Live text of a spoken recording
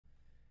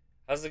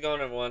How's it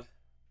going, everyone?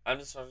 I'm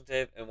Nostalgia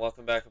Dave, and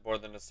welcome back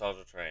aboard the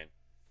Nostalgia Train.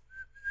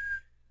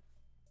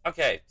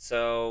 Okay,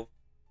 so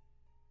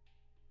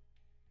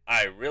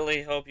I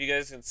really hope you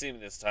guys can see me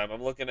this time.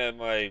 I'm looking at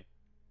my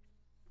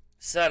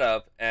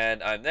setup,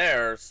 and I'm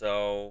there,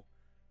 so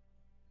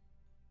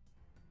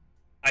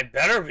I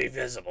better be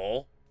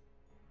visible.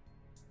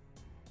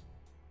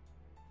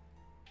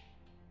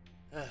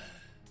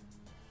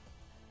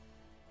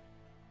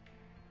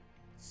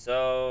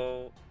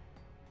 So,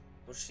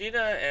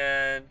 Yoshida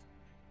and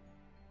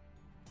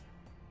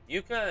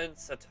Yuka and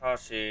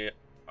Satoshi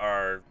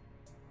are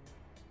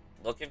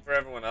looking for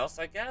everyone else,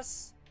 I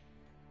guess?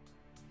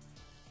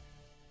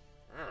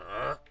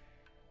 Uh-uh.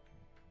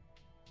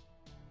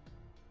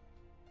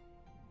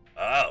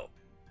 Oh.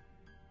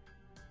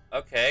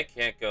 Okay,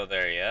 can't go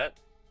there yet.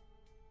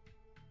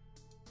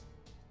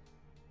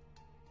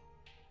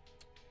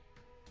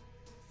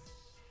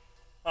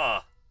 Huh.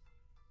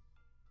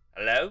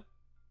 Hello?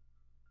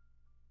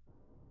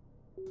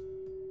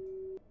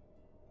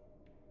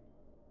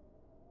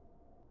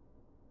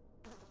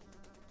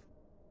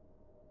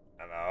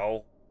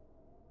 Hello?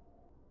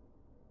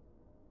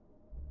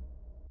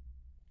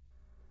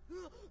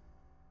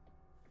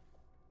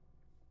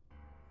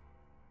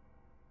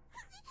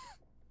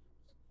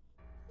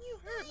 You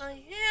hurt my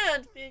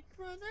hand, big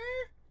brother.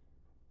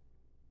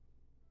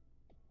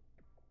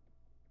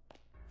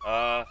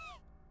 Uh,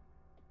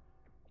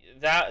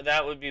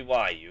 that would be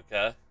why,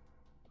 Yuka.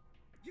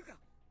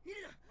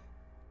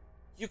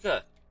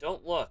 Yuka,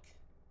 don't look.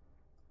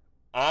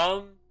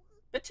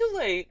 Bit too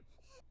late.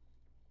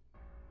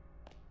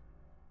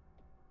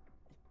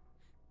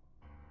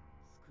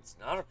 It's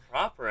not a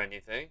prop or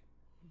anything.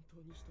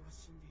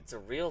 It's a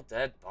real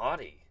dead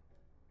body.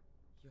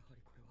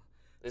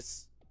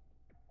 This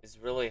is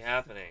really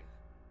happening,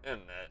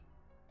 isn't it?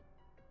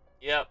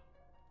 Yep.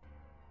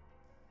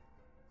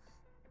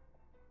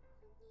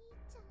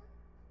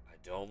 I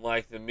don't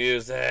like the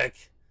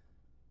music.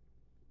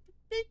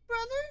 Big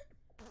brother?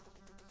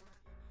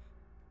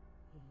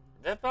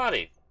 Dead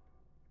body.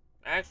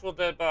 Actual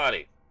dead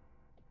body.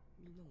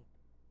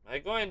 Am I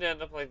going to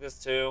end up like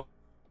this too?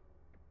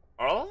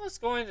 Are all of us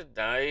going to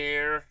die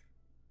here?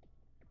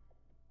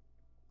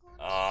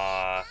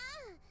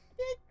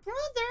 Big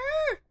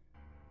brother!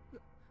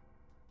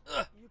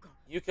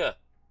 Yuka,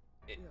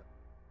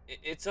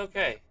 it's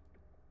okay.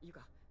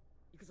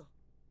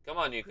 Come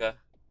on, Yuka.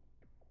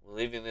 We're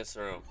leaving this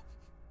room.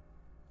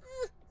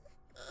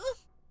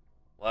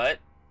 What?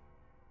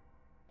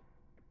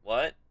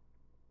 What?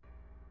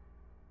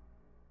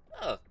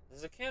 Oh,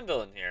 there's a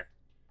candle in here.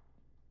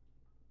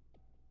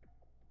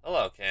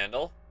 Hello,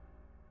 candle.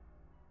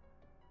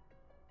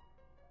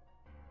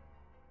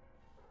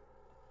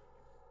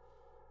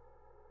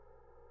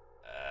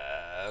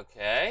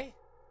 Okay.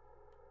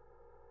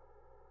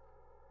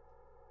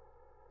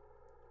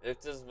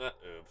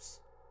 Oops.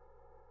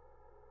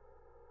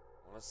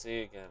 I want to see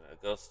you again. A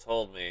ghost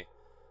told me.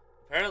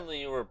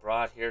 Apparently you were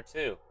brought here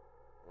too.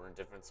 We're in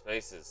different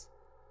spaces.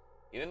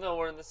 Even though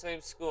we're in the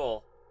same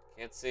school, I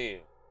can't see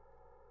you.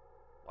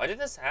 Why did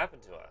this happen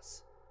to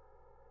us?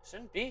 I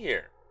shouldn't be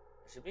here.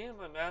 I should be in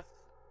my math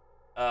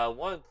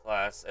 1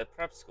 class at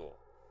prep school.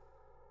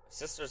 My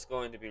sister's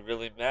going to be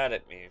really mad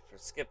at me for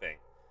skipping.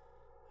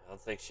 I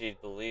don't think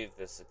she'd believe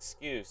this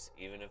excuse,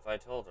 even if I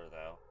told her,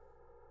 though.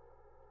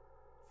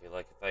 I feel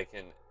like if I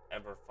can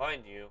ever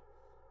find you,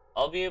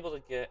 I'll be able to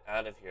get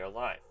out of here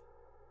alive.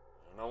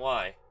 I don't know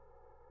why,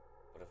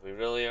 but if we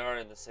really are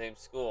in the same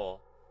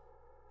school,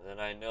 then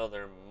I know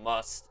there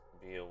must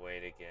be a way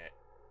to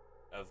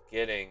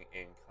getting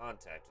in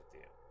contact with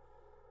you.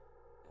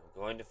 I'm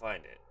going to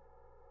find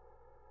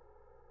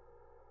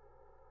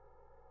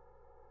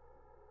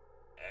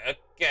it.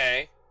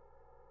 Okay.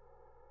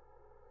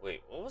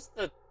 Wait, what was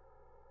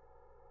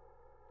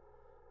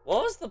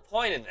the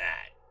point in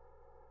that?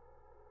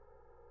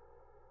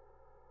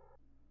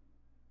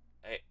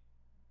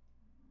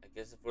 I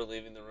guess if we're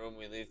leaving the room,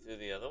 we leave through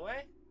the other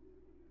way?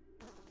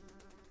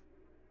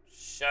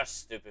 Shush,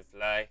 stupid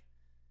fly.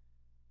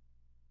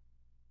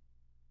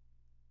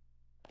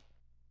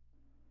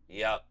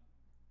 Yup.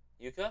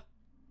 Yuka?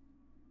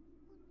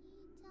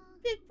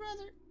 Big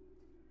brother,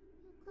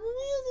 will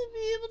we ever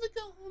be able to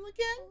go home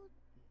again?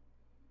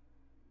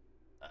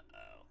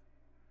 Uh-oh.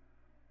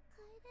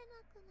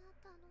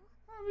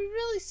 Are we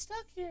really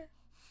stuck here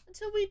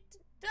until we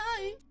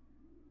die?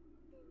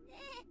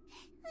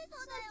 That's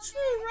not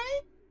true,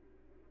 right?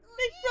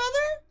 Big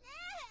brother?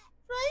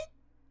 Right?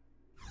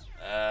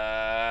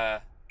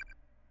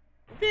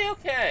 We'll be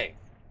okay.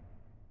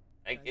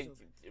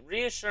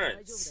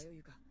 Reassurance.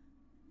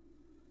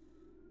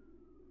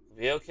 We'll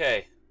be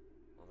okay.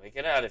 We'll make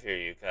it out of here,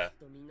 Yuka.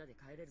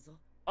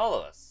 All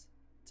of us.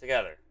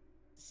 Together.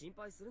 There's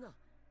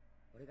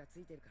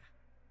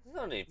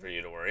no need for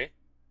you to worry.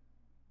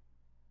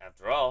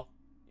 After all,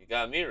 you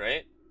got me,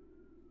 right?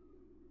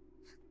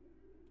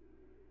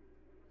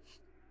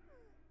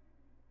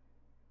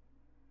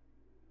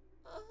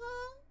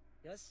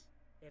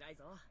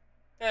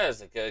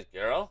 There's a good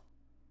girl.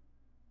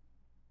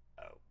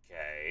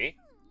 Okay.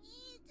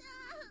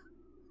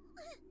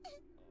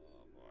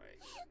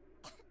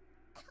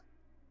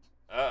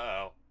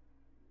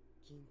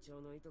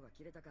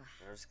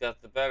 Nerves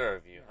got the better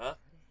of you, huh?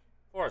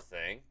 Poor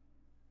thing.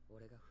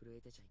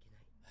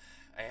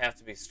 I have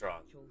to be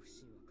strong.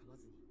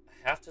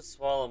 I have to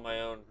swallow my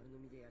own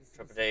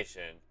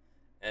trepidation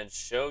and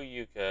show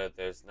Yuka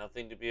there's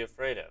nothing to be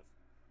afraid of.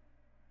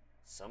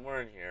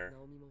 Somewhere in here,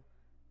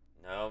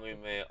 Naomi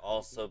may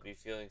also be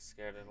feeling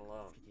scared and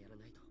alone.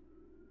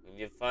 We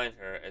need to find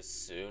her as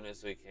soon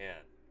as we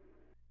can.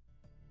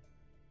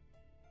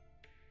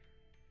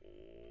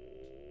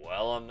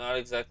 Well, I'm not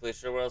exactly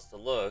sure where else to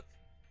look.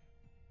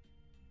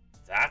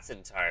 That's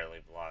entirely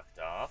blocked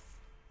off.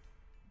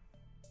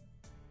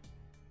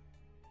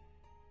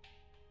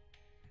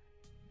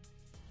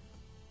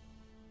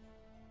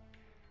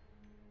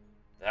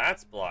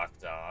 That's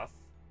blocked off.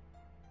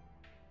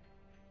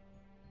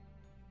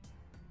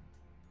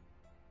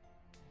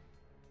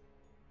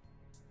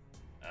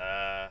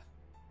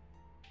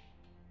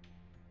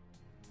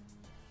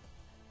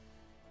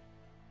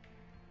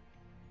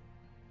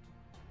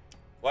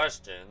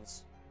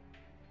 Questions?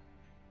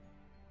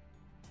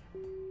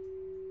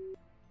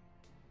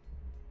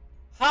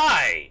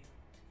 Hi!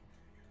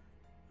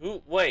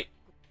 Who? Wait.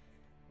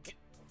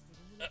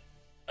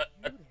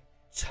 A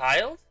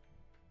child?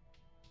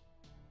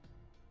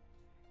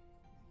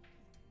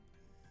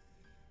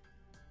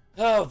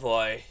 Oh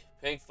boy.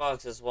 Pink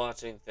Fox is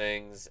watching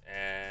things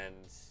and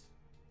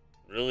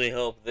really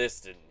hope this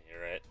didn't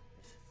hear it.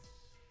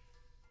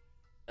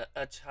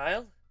 A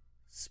child?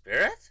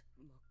 Spirit?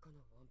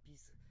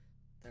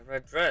 That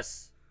red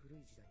dress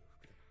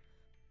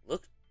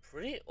looked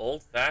pretty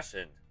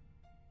old-fashioned.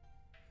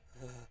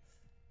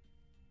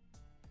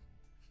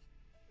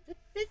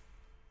 Big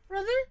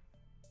brother?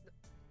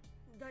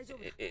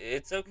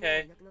 It's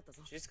okay.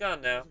 She's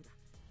gone now.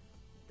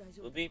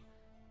 We'll be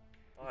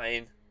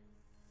fine.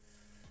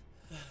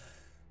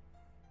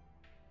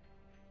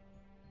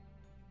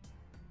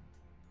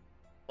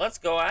 Let's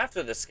go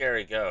after the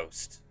scary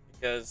ghost.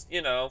 Because,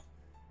 you know,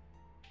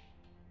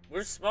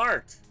 we're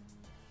smart.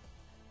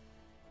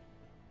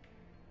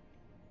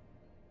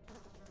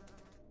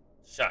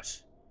 Shush.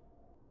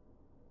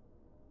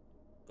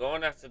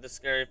 Going after the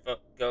scary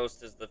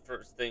ghost is the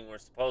first thing we're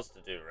supposed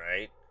to do,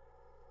 right?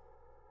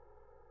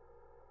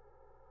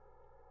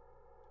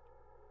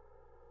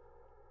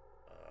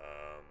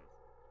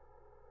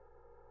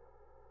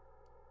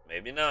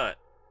 Maybe not.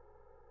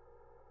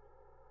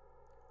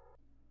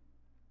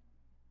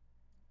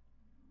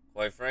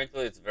 Quite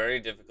frankly, it's very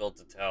difficult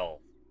to tell.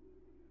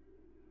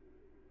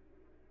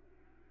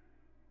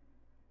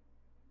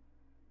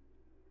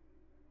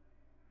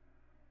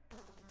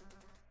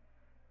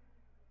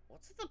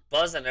 What's with the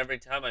buzzing every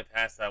time I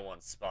pass that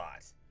one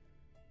spot?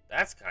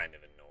 That's kind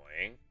of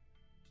annoying.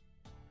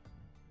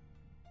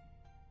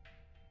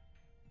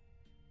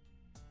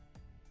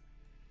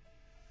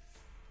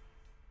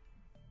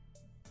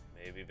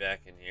 Maybe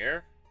back in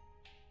here?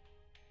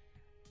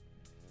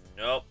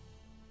 Nope.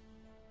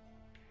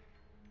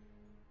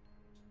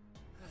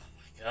 Oh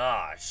my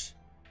gosh.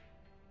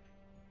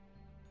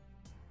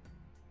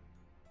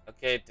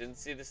 Okay, didn't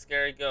see the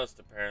scary ghost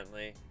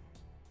apparently.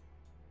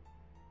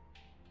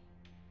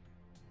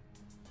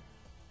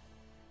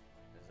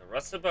 There's a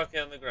rusted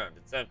bucket on the ground.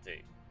 It's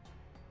empty.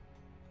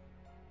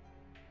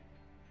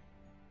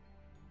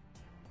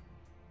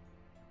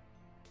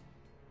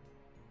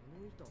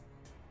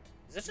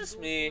 Is it just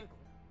me?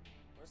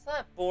 Where's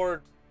that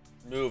board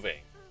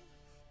moving?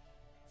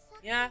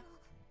 Yeah,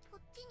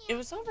 it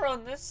was over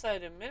on this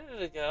side a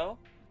minute ago.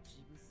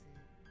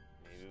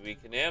 Maybe we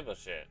can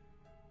ambush it.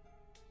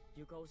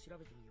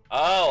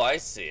 Oh, I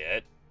see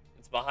it.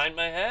 It's behind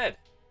my head.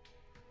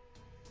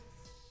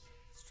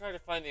 Let's try to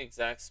find the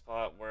exact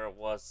spot where it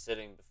was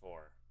sitting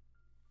before.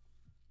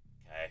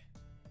 Okay.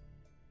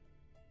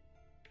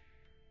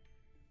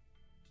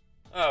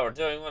 Oh, we're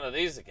doing one of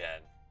these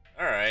again.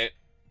 Alright.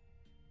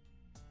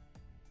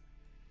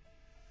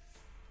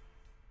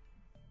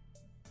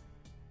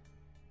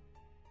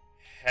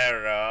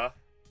 Hera.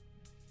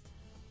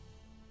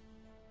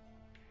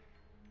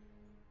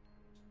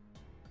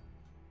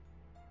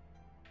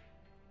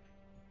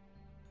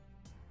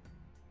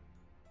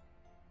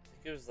 I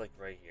think it was like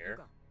right here.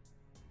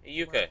 Hey,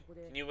 Yuka,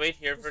 can you wait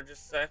here for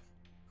just a sec?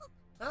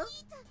 Huh?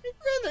 Big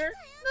brother,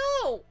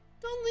 no!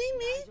 Don't leave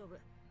me!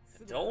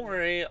 Don't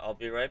worry, I'll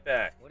be right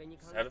back.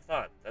 Just had a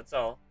thought, that's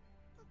all.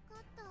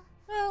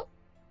 Well,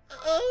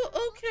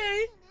 oh,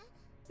 okay.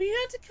 We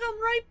had to come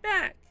right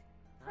back.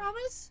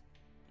 Promise?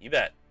 You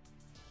bet.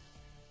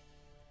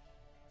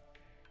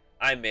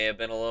 I may have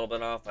been a little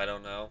bit off, I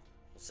don't know.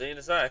 We'll see you in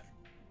a sec.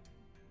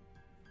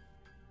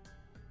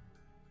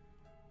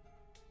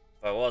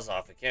 If I was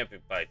off, it can't be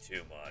by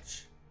too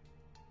much.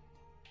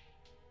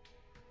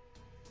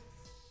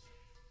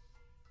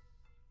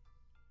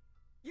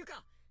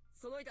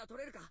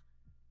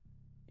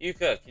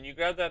 Yuka, can you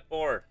grab that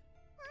board?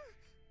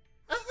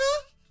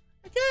 Uh-huh.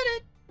 I got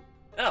it.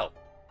 Oh.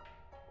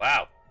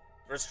 Wow.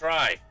 First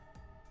try.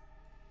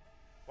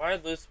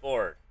 Acquired loose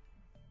board.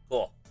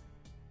 Cool.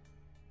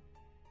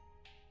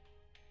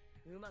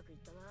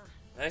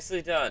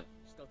 Nicely done.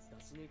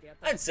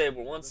 I'd say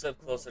we're one step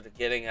closer to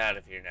getting out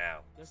of here now.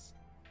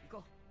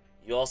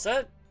 You all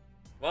set?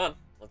 Come on,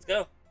 let's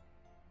go.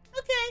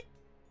 Okay.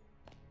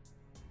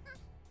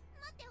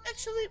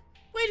 Actually,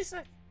 wait a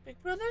sec,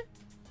 big brother.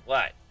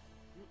 What?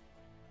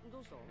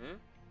 Hmm?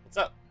 What's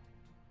up?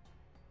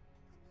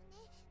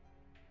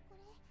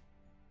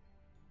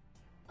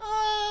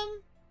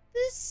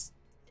 This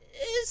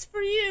is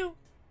for you.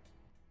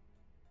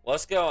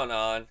 What's going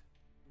on?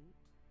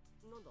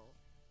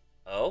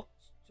 Oh?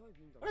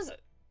 What is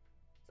it?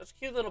 Such a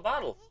cute little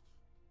bottle.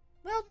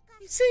 Well,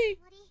 you see,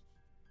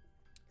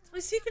 it's my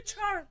secret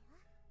charm.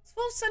 It's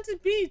full of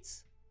scented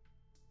beads.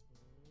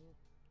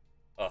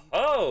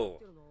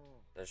 Oh-ho!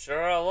 There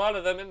sure are a lot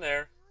of them in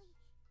there.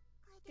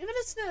 Give it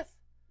a sniff.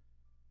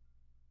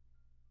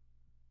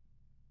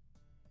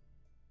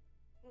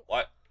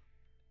 What?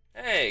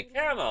 Hey,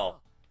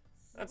 caramel.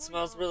 That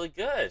smells really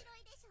good.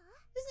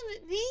 Isn't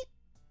it neat?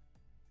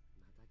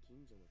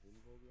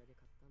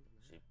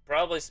 She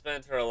probably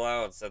spent her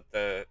allowance at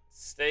the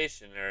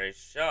stationery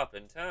shop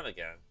in town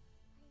again.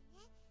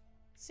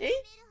 See?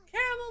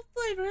 Caramel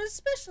flavor is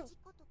special.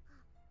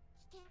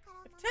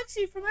 It protects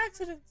you from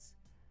accidents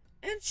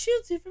and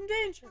shields you from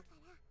danger.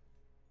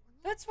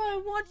 That's why I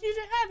want you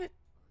to have it.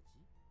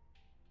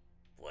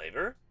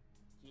 Flavor?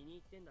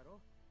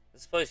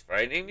 This place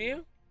frightening to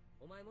you?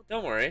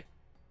 Don't worry.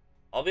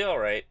 I'll be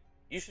alright.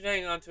 You should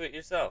hang on to it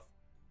yourself.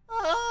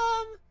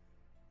 I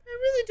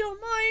really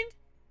don't mind.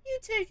 You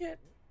take it.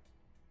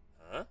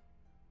 Huh?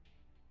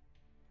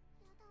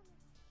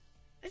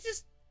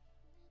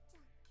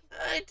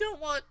 I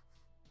don't want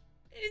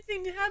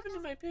anything to happen to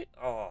my pig.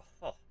 Oh.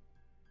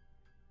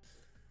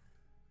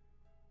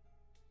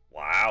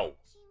 Wow.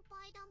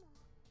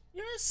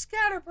 You're a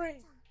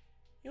scatterbrain.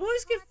 You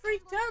always get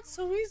freaked out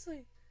so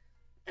easily.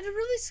 And it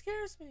really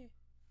scares me.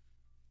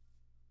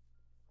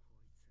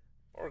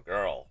 Poor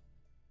girl.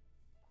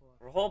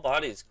 Her whole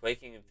body is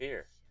quaking in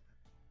fear.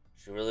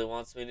 She really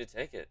wants me to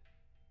take it.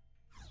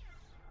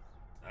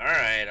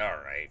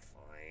 Alright,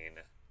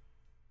 fine.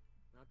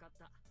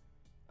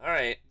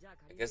 Alright,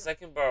 I guess I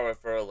can borrow it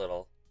for a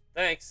little.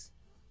 Thanks.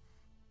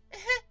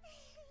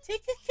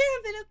 Take good care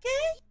of it,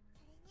 okay?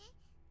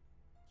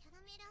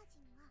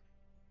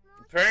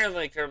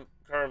 Apparently,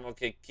 caramel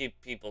can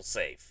keep people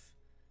safe.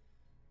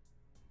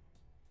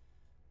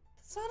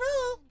 That's not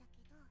all.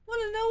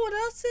 Want to know what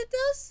else it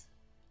does?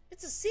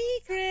 It's a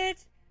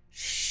secret.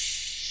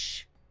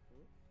 Shh.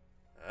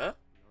 Huh?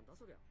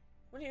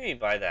 What do you mean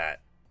by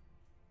that?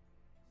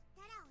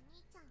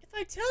 If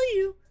I tell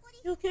you,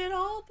 you'll get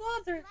all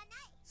bothered.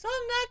 So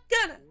I'm not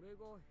gonna.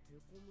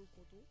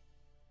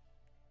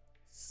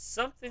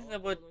 Something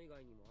that would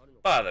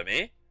bother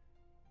me?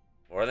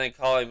 More than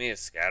calling me a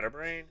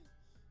scatterbrain?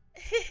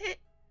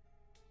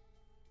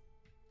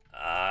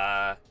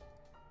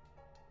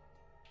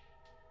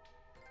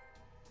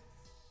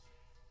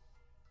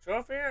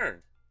 Trophy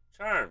earned.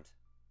 Charmed.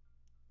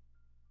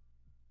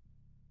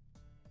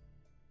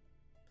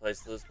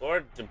 Place loose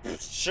board?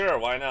 Sure,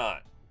 why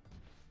not?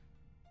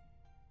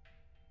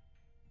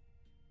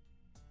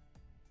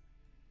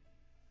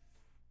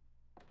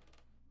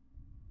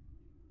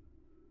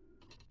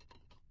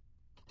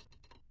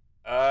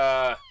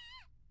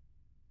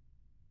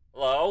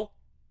 Hello?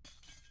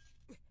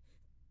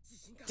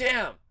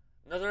 Damn!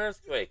 Another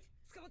earthquake.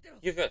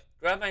 You could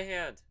grab my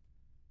hand.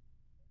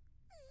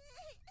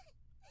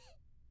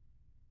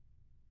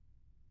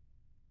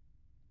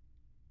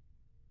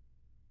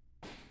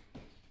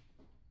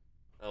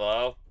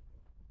 Hello?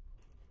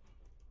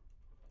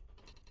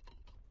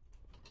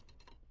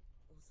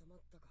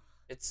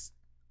 It's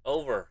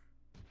over.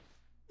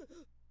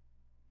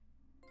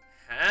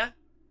 Huh?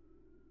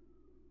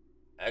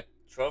 A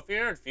trophy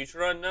earned,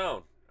 future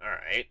unknown.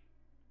 Alright.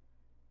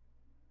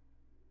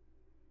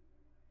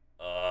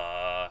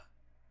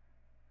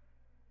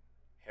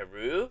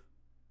 Haru?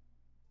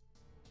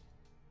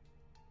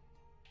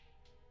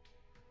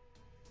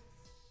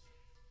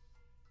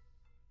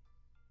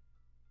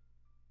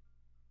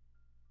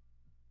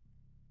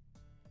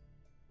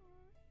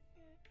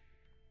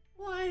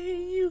 Why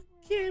you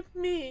keep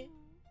me?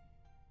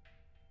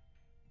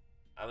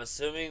 I'm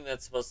assuming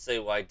that's supposed to say,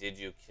 why did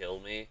you kill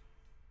me?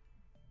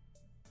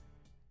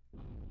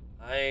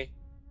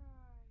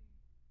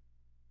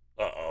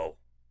 Uh-oh.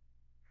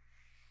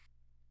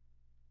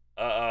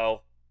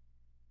 Uh-oh.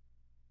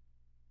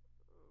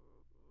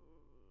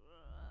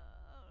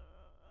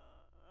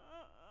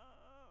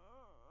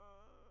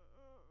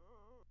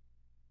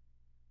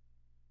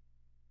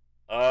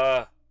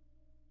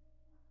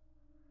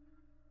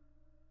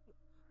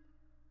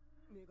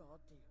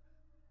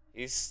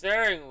 He's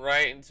staring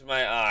right into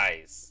my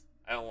eyes.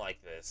 I don't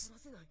like this.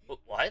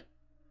 What?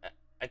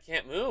 I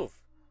can't move.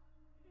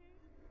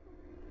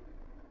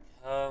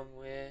 Come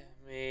with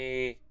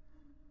me.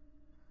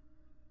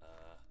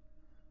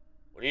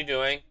 What are you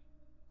doing?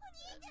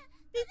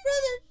 Big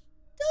brother,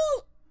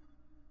 don't!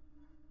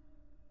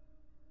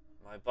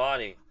 My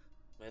body,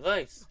 my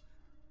legs,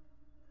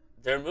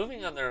 they're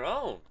moving on their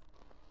own.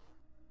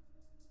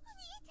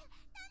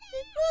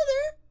 Big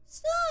brother,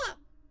 stop!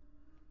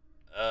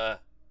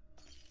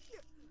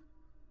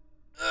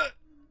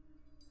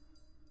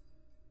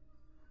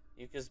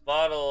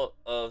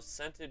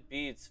 scented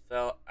beads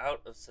fell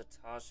out of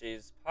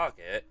Satoshi's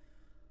pocket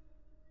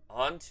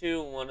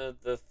onto one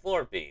of the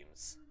floor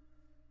beams.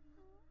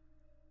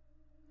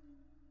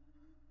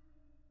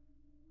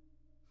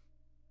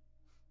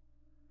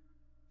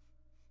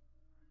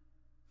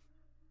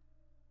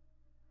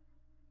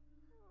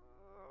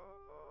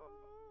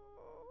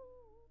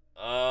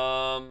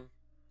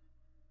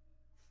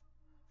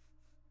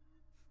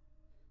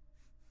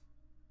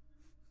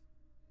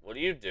 What are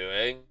you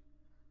doing?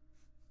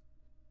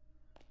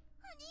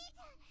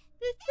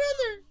 Big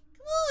brother,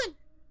 come on!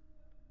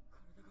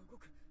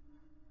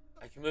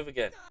 I can move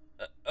again.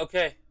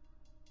 Okay.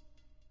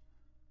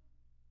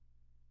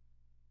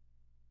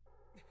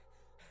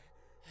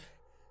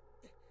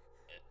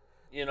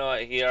 You know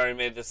what? He already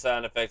made the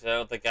sound effect. I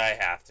don't think I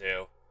have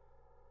to.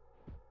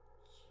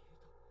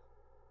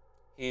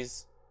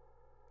 He's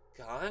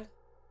gone?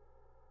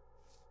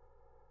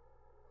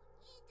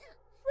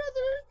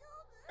 Brother,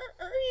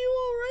 are you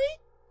alright?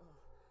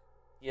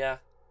 Yeah.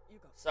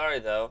 Sorry,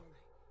 though,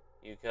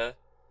 Yuka.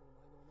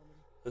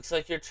 Looks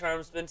like your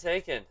charm's been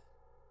taken.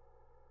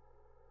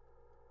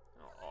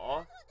 Aww.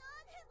 I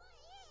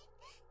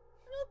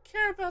don't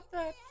care about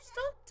that. Just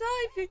don't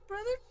die, big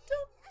brother.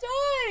 Don't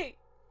die!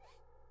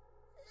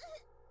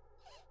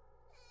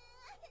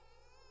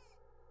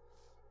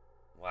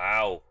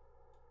 Wow.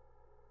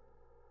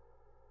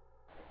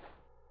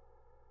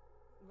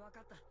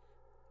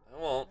 I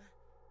won't.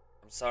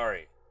 I'm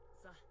sorry.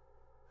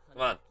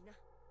 Come on.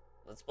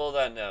 Let's blow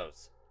that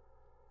nose.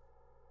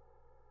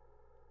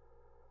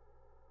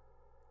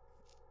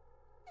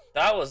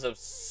 That was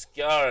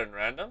obscure and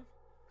random.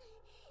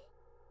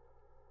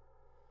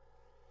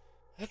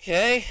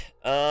 Okay.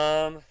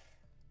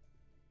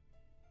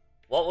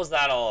 What was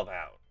that all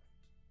about?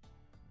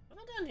 What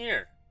am I doing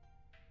here?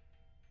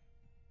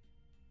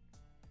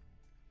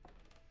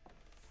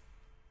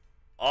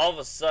 All of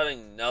a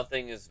sudden,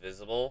 nothing is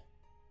visible.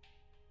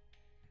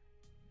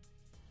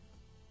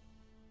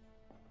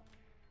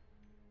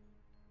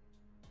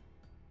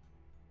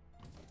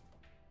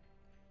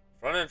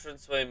 Front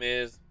entranceway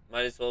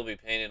might as well be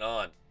painted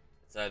on.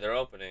 It's neither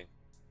opening,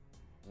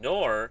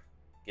 nor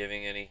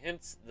giving any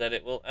hints that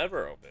it will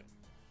ever open.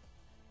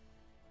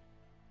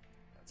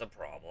 That's a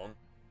problem.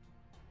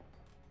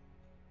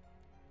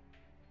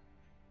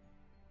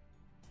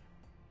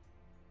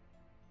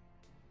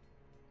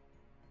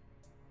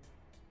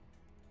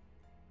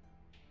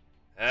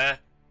 Huh?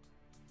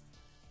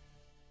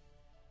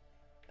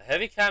 The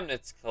heavy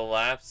cabinets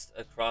collapsed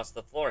across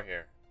the floor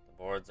here. The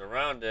boards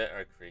around it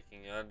are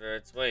creaking under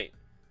its weight.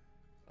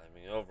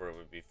 Climbing over it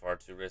would be far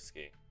too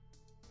risky.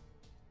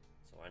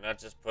 So why not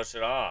just push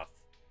it off?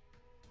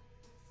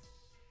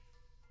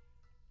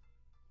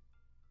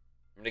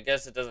 I mean, I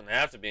guess it doesn't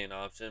have to be an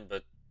option,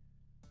 but...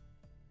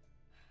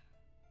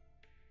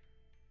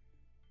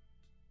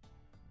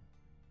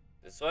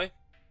 This way?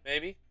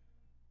 Maybe?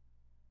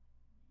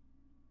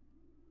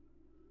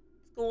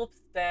 Let's go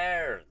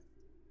upstairs.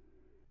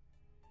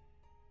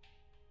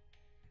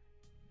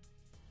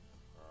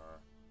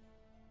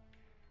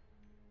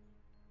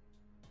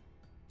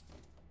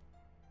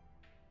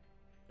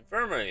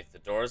 Infirmary. The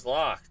door's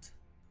locked.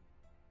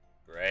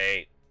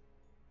 Great.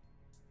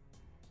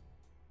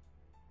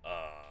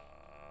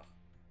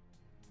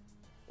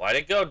 Why'd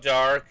it go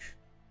dark?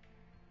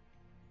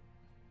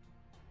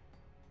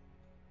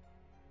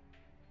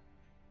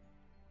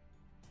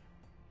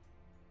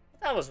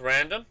 That was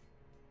random.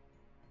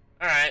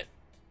 Alright.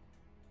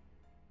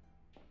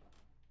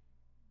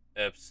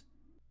 Oops.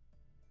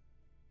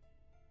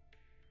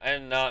 I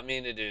did not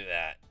mean to do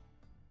that.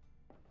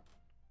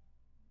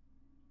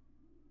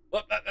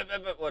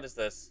 What is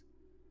this?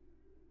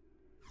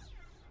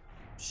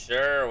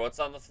 Sure, what's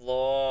on the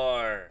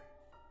floor?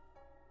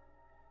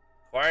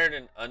 Acquired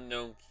an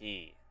unknown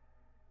key.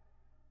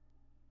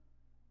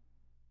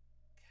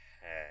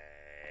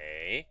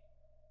 Okay.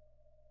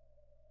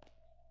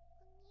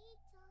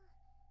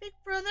 Big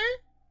brother?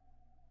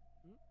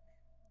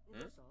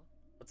 Hmm?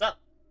 What's up?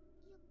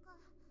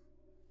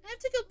 I have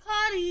to go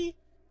potty.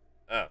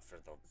 Oh, for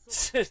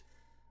the...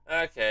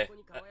 Okay.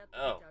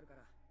 Oh.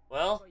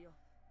 Well,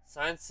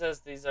 science says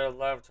these are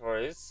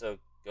laboratories, so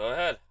go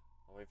ahead.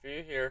 I'll wait for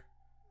you here.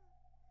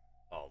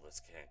 Oh, this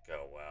can't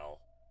go well.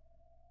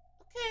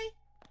 Okay.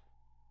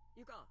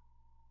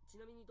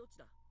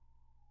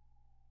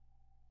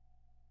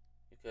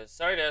 Yuka,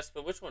 sorry to ask,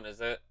 but which one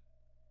is it?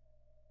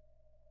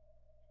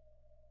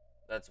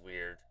 That's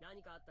weird.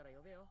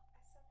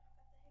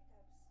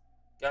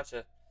 Gotcha.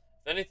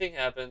 If anything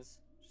happens,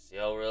 just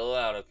yell real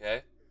loud,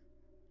 okay?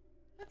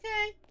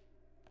 Okay.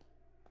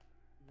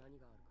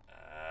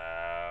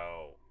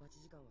 Ow.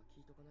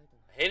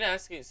 I hate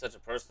asking such a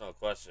personal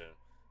question.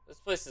 This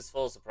place is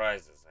full of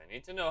surprises. I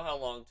need to know how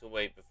long to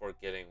wait before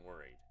getting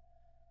worried.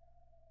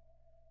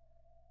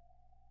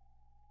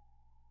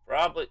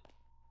 Probably.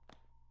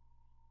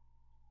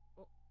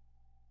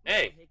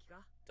 Hey,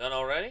 done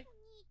already?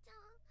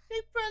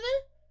 Big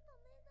brother?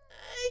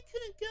 I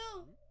couldn't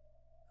go.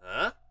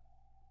 Huh?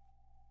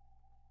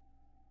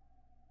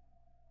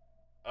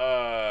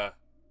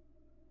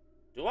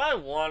 Do I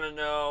want to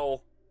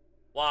know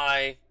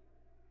why?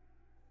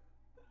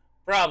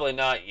 Probably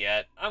not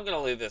yet. I'm going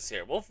to leave this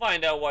here. We'll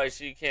find out why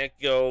she can't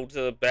go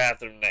to the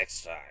bathroom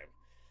next time.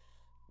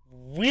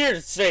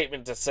 Weird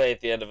statement to say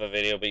at the end of a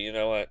video, but you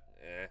know what?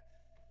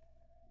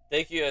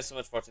 Thank you guys so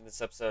much for watching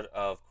this episode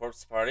of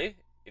Corpse Party.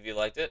 If you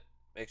liked it,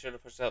 make sure to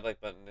push that like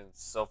button, and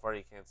so far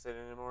you can't say it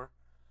anymore.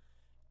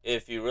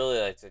 If you really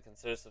liked it,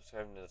 consider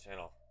subscribing to the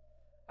channel.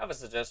 I have a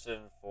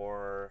suggestion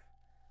for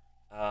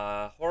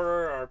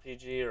horror,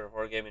 RPG, or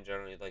horror game in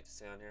general you'd like to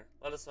see on here.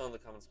 Let us know in the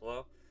comments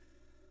below.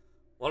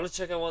 Want to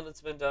check out one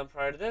that's been done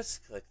prior to this?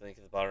 Click the link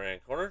in the bottom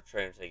right corner,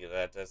 train to take you to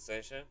that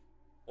destination.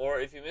 Or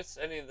if you missed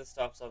any of the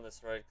stops on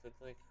this ride, click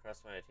the link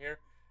across my right here,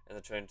 and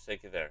the train to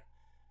take you there.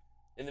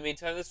 In the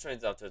meantime, this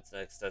train's off to its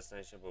next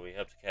destination, but we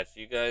hope to catch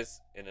you guys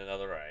in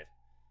another ride.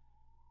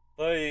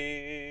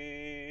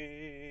 Bye!